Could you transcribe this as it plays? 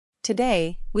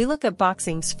Today, we look at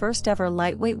boxing's first ever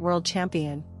lightweight world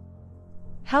champion.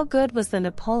 How good was the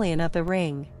Napoleon of the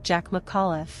ring, Jack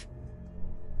McAuliffe?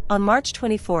 On March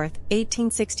 24,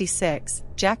 1866,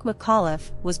 Jack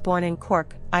McAuliffe was born in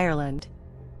Cork, Ireland.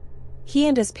 He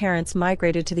and his parents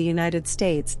migrated to the United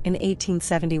States in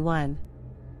 1871.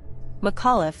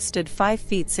 McAuliffe stood 5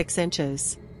 feet 6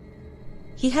 inches.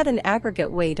 He had an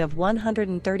aggregate weight of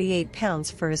 138 pounds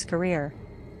for his career.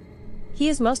 He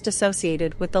is most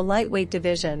associated with the lightweight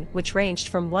division, which ranged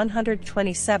from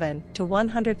 127 to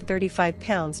 135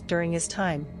 pounds during his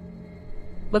time.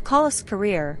 McAuliffe's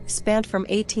career spanned from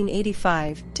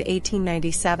 1885 to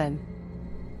 1897.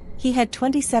 He had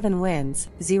 27 wins,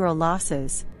 0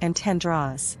 losses, and 10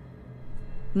 draws.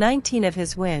 19 of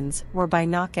his wins were by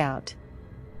knockout.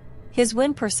 His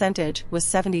win percentage was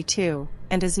 72,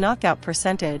 and his knockout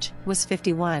percentage was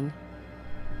 51.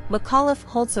 McAuliffe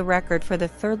holds the record for the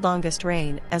third longest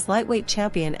reign as lightweight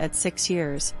champion at 6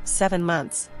 years, 7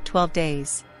 months, 12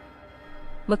 days.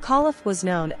 McAuliffe was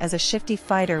known as a shifty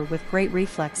fighter with great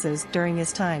reflexes during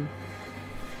his time.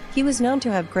 He was known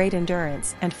to have great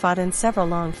endurance and fought in several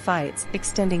long fights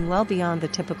extending well beyond the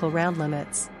typical round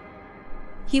limits.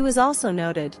 He was also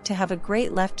noted to have a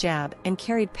great left jab and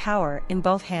carried power in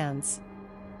both hands.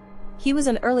 He was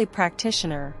an early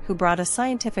practitioner who brought a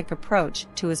scientific approach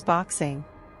to his boxing.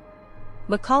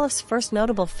 McAuliffe's first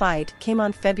notable fight came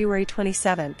on February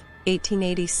 27,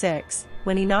 1886,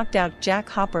 when he knocked out Jack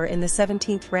Hopper in the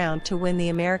 17th round to win the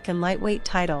American lightweight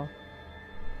title.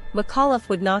 McAuliffe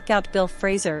would knock out Bill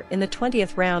Fraser in the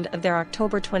 20th round of their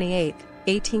October 28,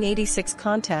 1886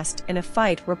 contest in a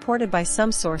fight reported by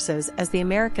some sources as the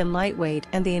American lightweight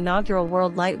and the inaugural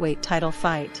world lightweight title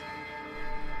fight.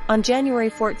 On January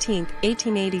 14,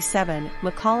 1887,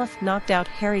 McAuliffe knocked out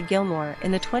Harry Gilmore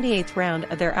in the 28th round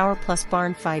of their hour-plus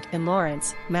barn fight in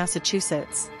Lawrence,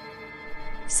 Massachusetts.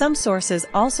 Some sources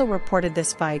also reported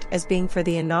this fight as being for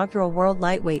the inaugural world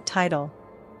lightweight title.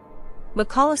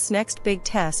 McAuliffe's next big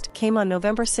test came on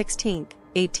November 16,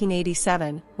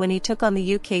 1887, when he took on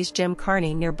the UK's Jim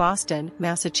Carney near Boston,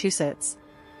 Massachusetts.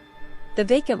 The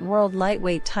vacant world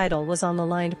lightweight title was on the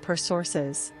line per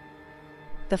sources.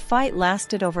 The fight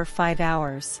lasted over 5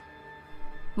 hours.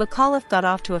 McAuliffe got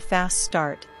off to a fast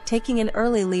start, taking an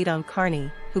early lead on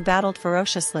Carney, who battled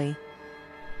ferociously.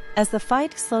 As the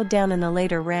fight slowed down in the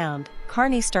later round,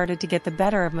 Carney started to get the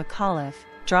better of McAuliffe,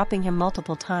 dropping him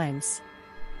multiple times.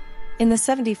 In the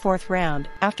 74th round,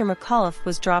 after McAuliffe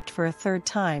was dropped for a third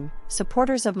time,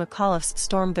 supporters of McAuliffe's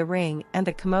stormed the ring and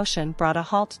the commotion brought a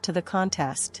halt to the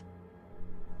contest.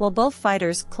 While both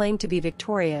fighters claimed to be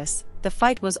victorious, the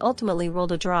fight was ultimately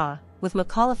ruled a draw, with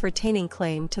McAuliffe retaining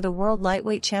claim to the World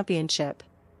Lightweight Championship.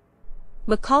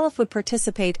 McAuliffe would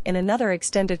participate in another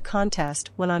extended contest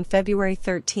when on February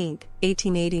 13,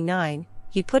 1889,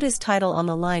 he put his title on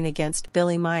the line against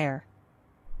Billy Meyer.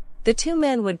 The two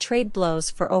men would trade blows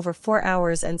for over 4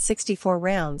 hours and 64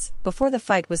 rounds before the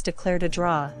fight was declared a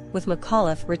draw, with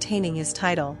McAuliffe retaining his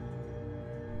title.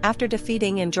 After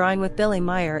defeating and drawing with Billy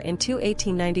Meyer in 2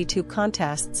 1892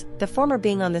 contests, the former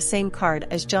being on the same card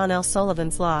as John L.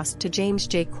 Sullivan's loss to James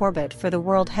J. Corbett for the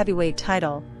world heavyweight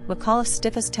title, McAuliffe's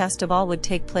stiffest test of all would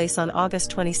take place on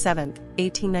August 27,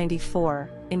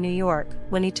 1894, in New York,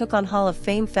 when he took on Hall of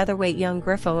Fame featherweight young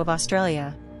Griffo of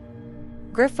Australia.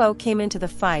 Griffo came into the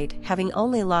fight having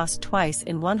only lost twice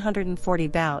in 140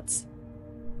 bouts.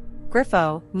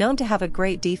 Griffo, known to have a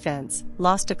great defense,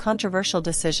 lost a controversial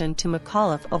decision to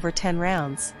McAuliffe over 10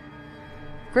 rounds.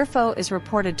 Griffo is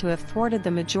reported to have thwarted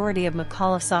the majority of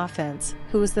McAuliffe's offense,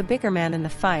 who was the bigger man in the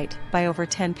fight, by over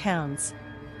 10 pounds.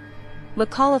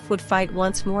 McAuliffe would fight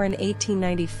once more in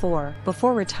 1894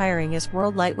 before retiring as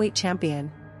world lightweight champion.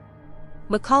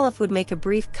 McAuliffe would make a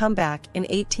brief comeback in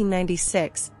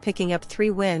 1896, picking up 3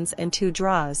 wins and 2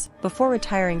 draws, before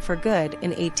retiring for good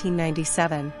in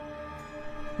 1897.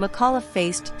 McAuliffe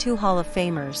faced 2 Hall of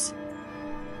Famers.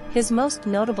 His most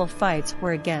notable fights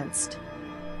were against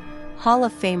Hall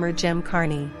of Famer Jim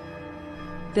Carney,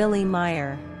 Billy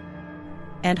Meyer,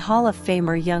 and Hall of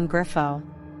Famer young Griffo.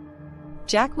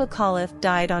 Jack McAuliffe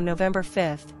died on November 5,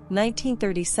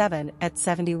 1937, at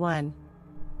 71.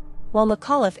 While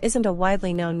McAuliffe isn't a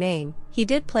widely known name, he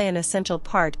did play an essential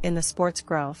part in the sport's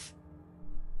growth.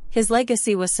 His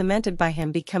legacy was cemented by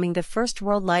him becoming the first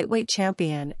world lightweight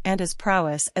champion and his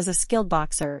prowess as a skilled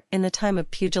boxer in the time of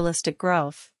pugilistic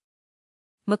growth.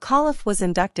 McAuliffe was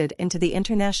inducted into the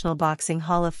International Boxing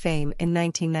Hall of Fame in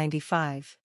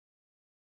 1995.